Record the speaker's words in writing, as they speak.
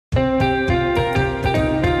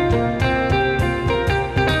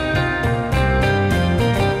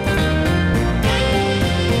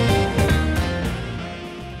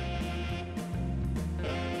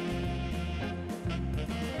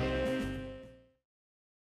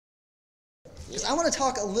because I want to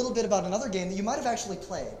talk a little bit about another game that you might have actually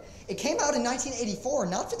played. It came out in 1984,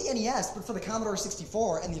 not for the NES, but for the Commodore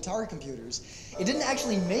 64 and the Atari computers. It didn't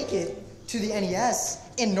actually make it to the NES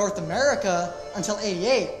in North America until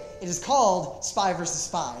 '88. It is called Spy vs.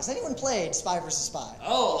 Spy. Has anyone played Spy vs. Spy?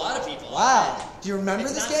 Oh, a lot of people. Wow. Do you remember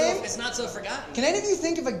this game? It's not so forgotten. Can any of you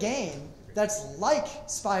think of a game that's like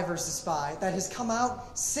Spy vs. Spy that has come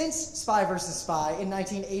out since Spy vs. Spy in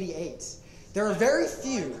 1988? There are very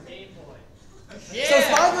few. Yeah. So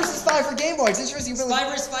Spy vs. Spy for Game Boy. It's interesting. Spy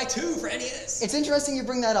vs. Spy 2 for NES. It's interesting you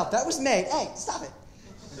bring that up. That was made. Hey, stop it.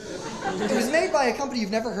 It was made by a company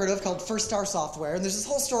you've never heard of called First Star Software, and there's this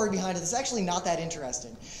whole story behind it that's actually not that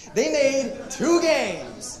interesting. They made 2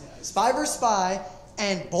 games, Spy vs. Spy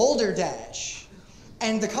and Boulder Dash.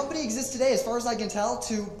 And the company exists today, as far as I can tell,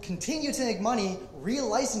 to continue to make money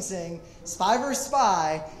relicensing Spy vs.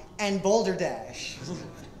 Spy and Boulder Dash.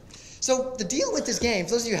 So the deal with this game,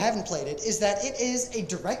 for those of you who haven't played it, is that it is a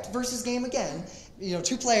direct versus game again.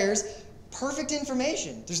 2 players, perfect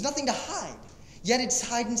information. There's nothing to hide. Yet it's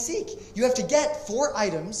hide and seek. You have to get 4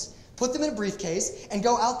 items, put them in a briefcase, and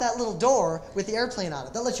go out that little door with the airplane on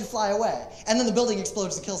it. That lets you fly away. And then the building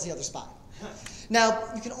explodes and kills the other spy. Now,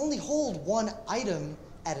 you can only hold 1 item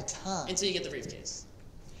at a time. Until you get the briefcase.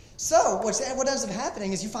 So, what ends up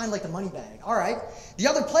happening is you find, like, the money bag. All right. The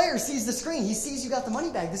other player sees the screen. He sees you got the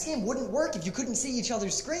money bag. This game wouldn't work if you couldn't see each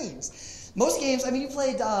other's screens. Most games, you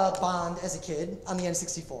played Bond as a kid on the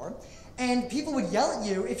N64. And people would yell at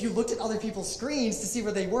you if you looked at other people's screens to see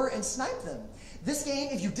where they were and snipe them. This game,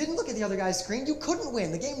 if you didn't look at the other guy's screen, you couldn't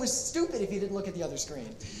win. The game was stupid if you didn't look at the other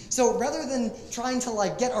screen. So rather than trying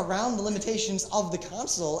to get around the limitations of the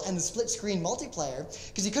console and the split-screen multiplayer,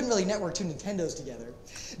 because you couldn't really network 2 Nintendos together,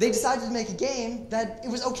 they decided to make a game that it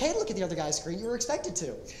was okay to look at the other guy's screen. You were expected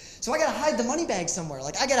to. So I got to hide the money bag somewhere.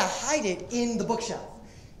 I got to hide it in the bookshelf.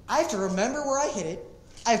 I have to remember where I hid it.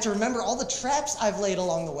 I have to remember all the traps I've laid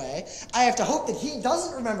along the way. I have to hope that he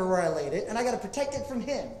doesn't remember where I laid it, and I got to protect it from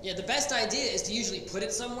him. Yeah, the best idea is to usually put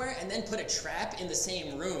it somewhere and then put a trap in the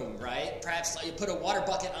same room, right? Perhaps you put a water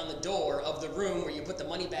bucket on the door of the room where you put the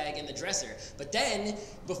money bag in the dresser. But then,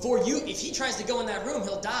 if he tries to go in that room,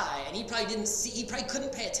 he'll die, and he probably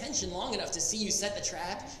couldn't pay attention long enough to see you set the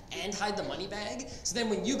trap and hide the money bag. So then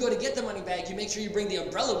when you go to get the money bag, you make sure you bring the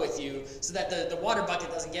umbrella with you so that the water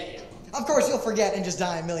bucket doesn't get you. Of course, you'll forget and just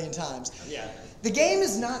die a million times. Yeah. The game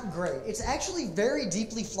is not great. It's actually very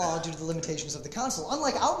deeply flawed due to the limitations of the console.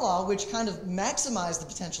 Unlike Outlaw, which kind of maximized the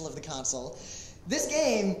potential of the console, this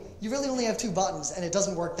game, you really only have 2 buttons, and it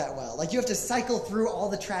doesn't work that well. You have to cycle through all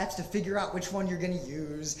the traps to figure out which one you're going to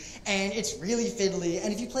use, and it's really fiddly.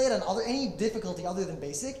 And if you play it on any difficulty other than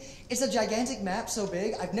basic, it's a gigantic map so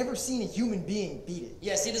big, I've never seen a human being beat it.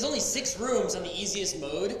 Yeah, see, there's only 6 rooms on the easiest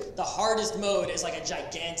mode. The hardest mode is like a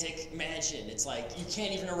gigantic mansion. It's like you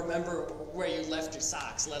can't even remember where you left your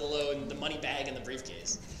socks, let alone the money bag and the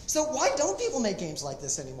briefcase. So why don't people make games like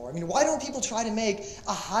this anymore? Why don't people try to make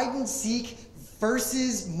a hide-and-seek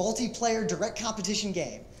versus multiplayer direct competition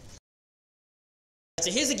game? So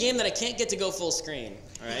here's a game that I can't get to go full screen,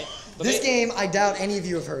 all right? But this game, I doubt any of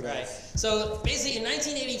you have heard of. So basically in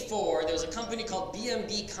 1984, there was a company called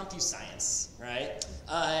BMB CompuScience, right?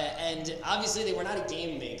 And obviously they were not a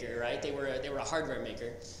game maker, right? They were a hardware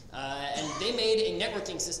maker. And they made a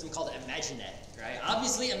networking system called Imaginet, right?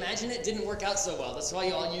 Obviously Imaginet didn't work out so well. That's why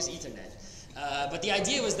you all use Ethernet. But the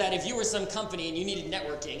idea was that if you were some company and you needed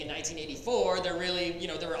networking in 1984, there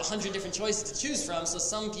were 100 different choices to choose from, so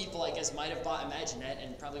some people, I guess, might have bought Imaginet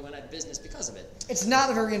and probably went out of business because of it. It's not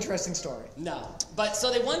a very interesting story. No. But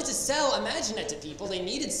so they wanted to sell Imaginet to people. They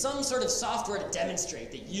needed some sort of software to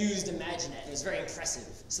demonstrate that used Imaginet. It was very impressive.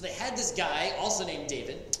 So they had this guy, also named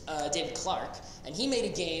David Clark, and he made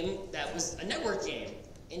a game that was a network game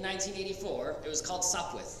in 1984. It was called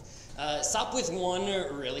Sopwith. Sopwith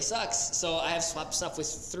 1 really sucks, so I have swapped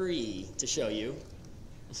Sopwith 3 to show you.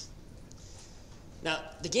 Now,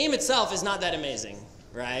 the game itself is not that amazing,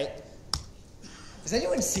 right? Has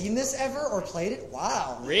anyone seen this ever or played it?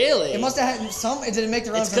 Wow. Really? It must have had some. Did it make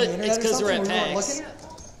the rounds on the internet? It's because we're at PAX.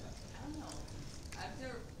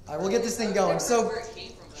 All right, we'll get this thing going. So,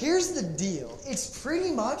 here's the deal. It's pretty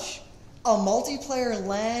much a multiplayer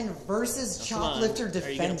LAN versus Choplifter Defender.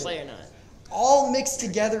 Are you going to play or not? All mixed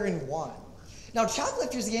together in one. Now,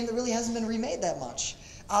 Choplifter is a game that really hasn't been remade that much.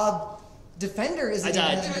 Defender is a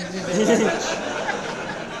game that hasn't been remade that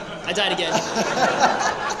much. I died again.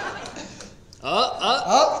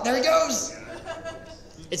 Oh, there he goes.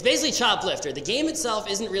 It's basically Choplifter. The game itself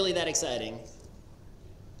isn't really that exciting.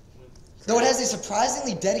 Though it has a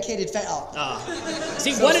surprisingly dedicated fan.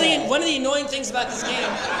 See, so one of the annoying things about this game.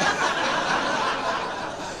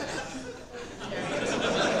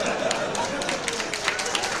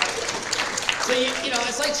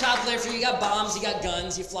 like chop liver, you got bombs, you got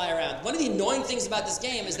guns, you fly around. One of the annoying things about this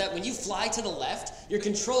game is that when you fly to the left, your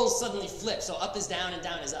controls suddenly flip. So up is down and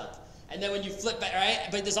down is up. And then when you flip back, right?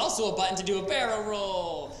 But there's also a button to do a barrel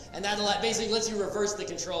roll. And that basically lets you reverse the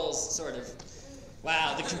controls, sort of.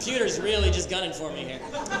 Wow, the computer's really just gunning for me here.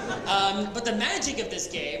 But the magic of this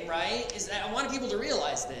game, right, is that I wanted people to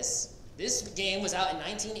realize this. This game was out in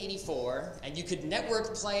 1984, and you could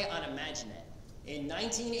network play on Imaginet. In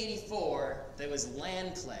 1984, there was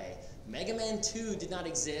LAN play. Mega Man 2 did not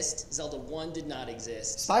exist. Zelda 1 did not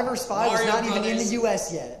exist. Spy vs. Spy was not even in the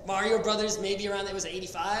US yet. Mario Brothers, maybe around, it was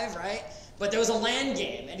 85, right? But there was a LAN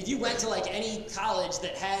game, and if you went to like any college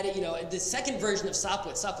that had, you know, the second version of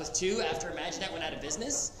Sopwith, Sopwith 2, after Imaginet went out of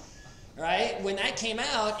business, right? When that came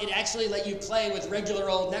out, it actually let you play with regular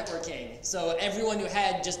old networking. So everyone who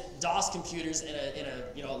had just DOS computers in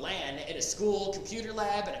a LAN, in a school computer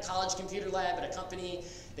lab, in a college computer lab, in a company,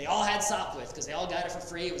 they all had Sopwith because they all got it for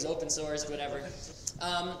free. It was open source, whatever.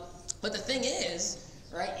 But the thing is,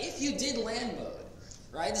 right? If you did LAN mode,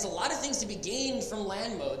 right? There's a lot of things to be gained from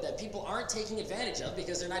LAN mode that people aren't taking advantage of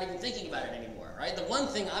because they're not even thinking about it anymore, right? The one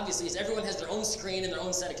thing, obviously, is everyone has their own screen and their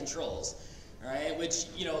own set of controls, right? Which,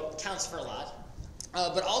 you know, counts for a lot.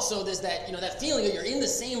 But also there's that, you know, that feeling that you're in the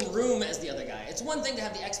same room as the other guy. It's one thing to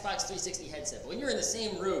have the Xbox 360 headset, but when you're in the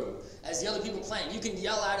same room as the other people playing, you can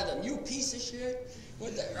yell out at them, "You piece of shit."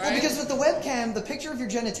 Right? Well, because with the webcam, the picture of your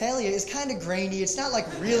genitalia is kind of grainy. It's not like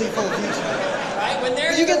really full feature. Right? When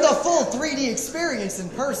you get the full 3D experience in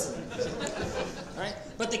person. Right?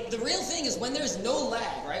 But the real thing is when there's no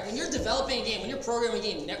lag, right? When you're developing a game, when you're programming a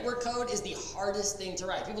game, network code is the hardest thing to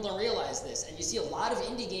write. People don't realize this. And you see a lot of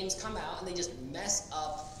indie games come out and they just mess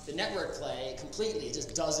up the network play completely. It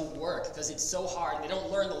just doesn't work because it's so hard and they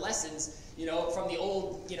don't learn the lessons, you know, from the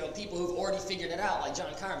old, you know, people who've already figured it out, like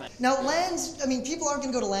John Carmack. Now, LANs, I mean, people aren't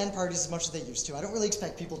going to go to LAN parties as much as they used to. I don't really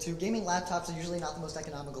expect people to. Gaming laptops are usually not the most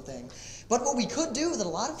economical thing. But what we could do that a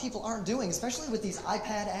lot of people aren't doing, especially with these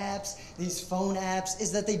iPad apps, these phone apps,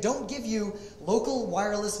 is that they don't give you local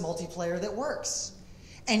wireless multiplayer that works.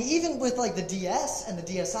 And even with like the DS and the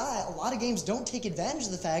DSi, a lot of games don't take advantage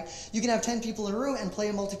of the fact you can have 10 people in a room and play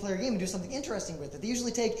a multiplayer game and do something interesting with it. They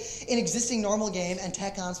usually take an existing normal game and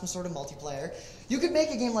tack on some sort of multiplayer. You could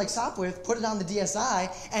make a game like Sopwith, put it on the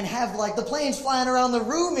DSi, and have like the planes flying around the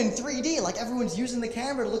room in 3D, like everyone's using the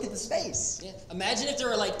camera to look at the space. Yeah. Imagine if there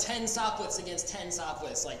were like 10 Sopwiths against 10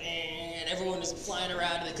 Sopwiths, like, and everyone was flying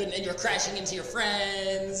around and they couldn't, and you're crashing into your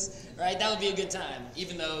friends, right? That would be a good time,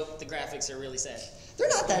 even though the graphics are really sad. They're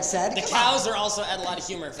not that sad. The cows are also add a lot of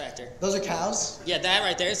humor factor. Those are cows? Yeah, that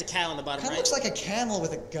right there is a cow on the bottom right. Kind of looks like a camel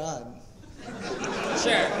with a gun.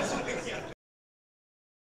 Sure.